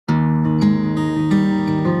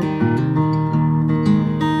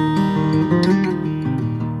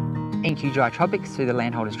GI Tropics, through the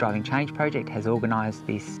Landholders Driving Change project, has organised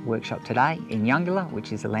this workshop today in Youngula,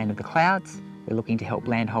 which is the land of the clouds. We're looking to help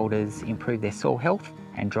landholders improve their soil health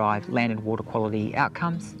and drive land and water quality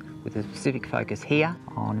outcomes, with a specific focus here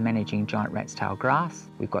on managing giant rat's tail grass.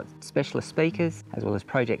 We've got specialist speakers as well as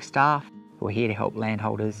project staff who are here to help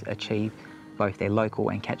landholders achieve both their local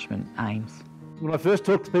and catchment aims. When I first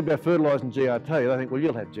talk to people about fertilising GRT, they think, well,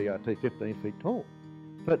 you'll have GRT 15 feet tall.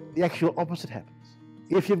 But the actual opposite happens.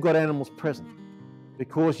 If you've got animals present,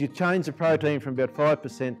 because you change the protein from about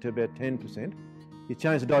 5% to about 10%, you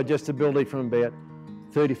change the digestibility from about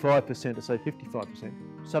 35% to say 55%,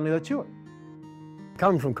 suddenly they chew it.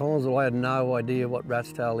 Coming from Collinsville, I had no idea what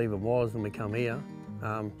rat's tail even was when we come here.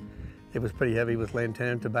 It was pretty heavy with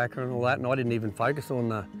lantana tobacco and all that, and I didn't even focus on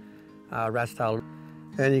the rat's tail.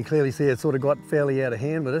 And you clearly see it sort of got fairly out of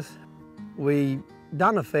hand with us. We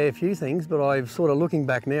done a fair few things, but I've sort of looking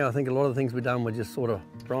back now, I think a lot of the things we've done were just sort of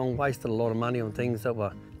wrong, wasted a lot of money on things that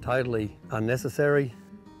were totally unnecessary.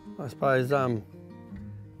 I suppose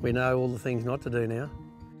we know all the things not to do now.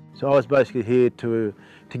 So I was basically here to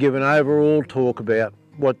give an overall talk about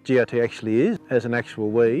what GRT actually is as an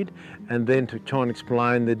actual weed, and then to try and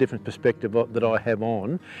explain the different perspective that I have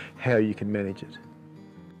on how you can manage it.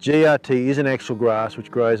 GRT is an actual grass which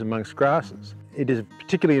grows amongst grasses. It is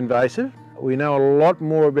particularly invasive. We know a lot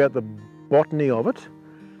more about the botany of it,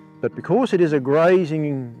 but because it is a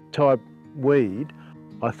grazing type weed,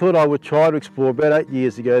 I thought I would try to explore about 8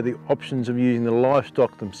 years ago the options of using the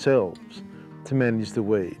livestock themselves to manage the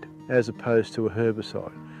weed as opposed to a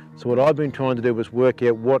herbicide. So what I've been trying to do was work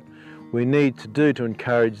out what we need to do to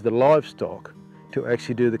encourage the livestock to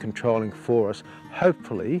actually do the controlling for us,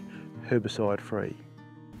 hopefully herbicide free.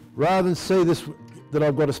 Rather than see this that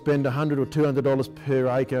I've got to spend $100 or $200 per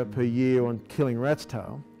acre per year on killing rat's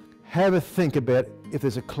tail, have a think about if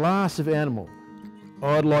there's a class of animal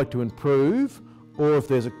I'd like to improve, or if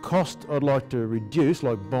there's a cost I'd like to reduce,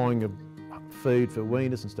 like buying a feed for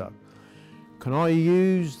weaners and stuff. Can I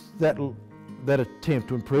use that attempt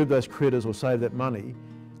to improve those critters or save that money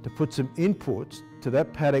to put some inputs to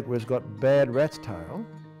that paddock where it's got bad rat's tail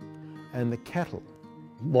and the cattle?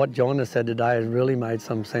 What John has said today has really made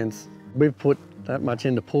some sense. We've put that much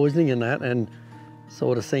into poisoning and that and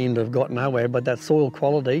sort of seemed to have got nowhere, but that soil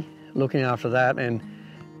quality, looking after that and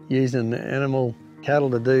using the animal cattle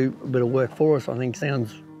to do a bit of work for us, I think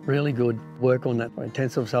sounds really good. Work on that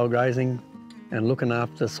intensive cell grazing and looking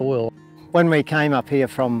after the soil. When we came up here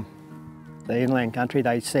from the inland country,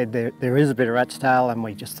 they said there is a bit of rat's tail, and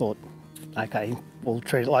we just thought, okay, we'll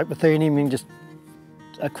treat it like ruthenium and just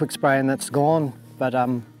a quick spray and that's gone. But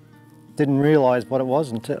didn't realise what it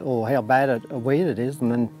was or how bad a weed it is,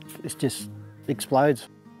 and then it just explodes.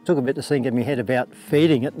 Took a bit to sink in my head about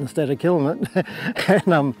feeding it instead of killing it.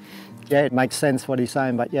 And yeah, it makes sense what he's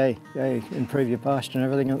saying, but yeah, improve your pasture and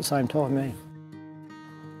everything at the same time, yeah.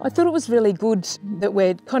 I thought it was really good that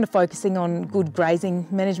we're kind of focusing on good grazing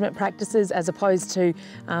management practices as opposed to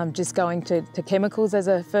just going to chemicals as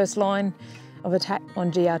a first line of attack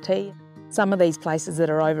on GRT. Some of these places that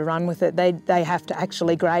are overrun with it, they have to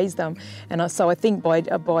actually graze them. And so I think by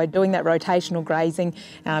doing that rotational grazing,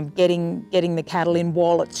 getting the cattle in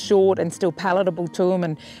while it's short and still palatable to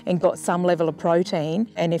them and got some level of protein,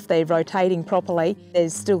 and if they're rotating properly,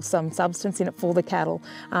 there's still some substance in it for the cattle.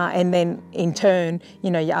 And then in turn,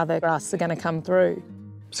 you know, your other grasses are going to come through.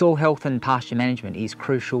 Soil health and pasture management is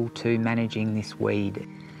crucial to managing this weed.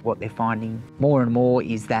 What they're finding more and more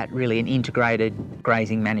is that really an integrated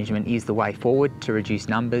grazing management is the way forward to reduce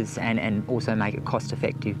numbers and also make it cost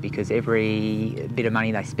effective, because every bit of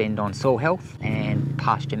money they spend on soil health and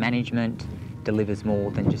pasture management delivers more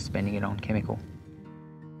than just spending it on chemical.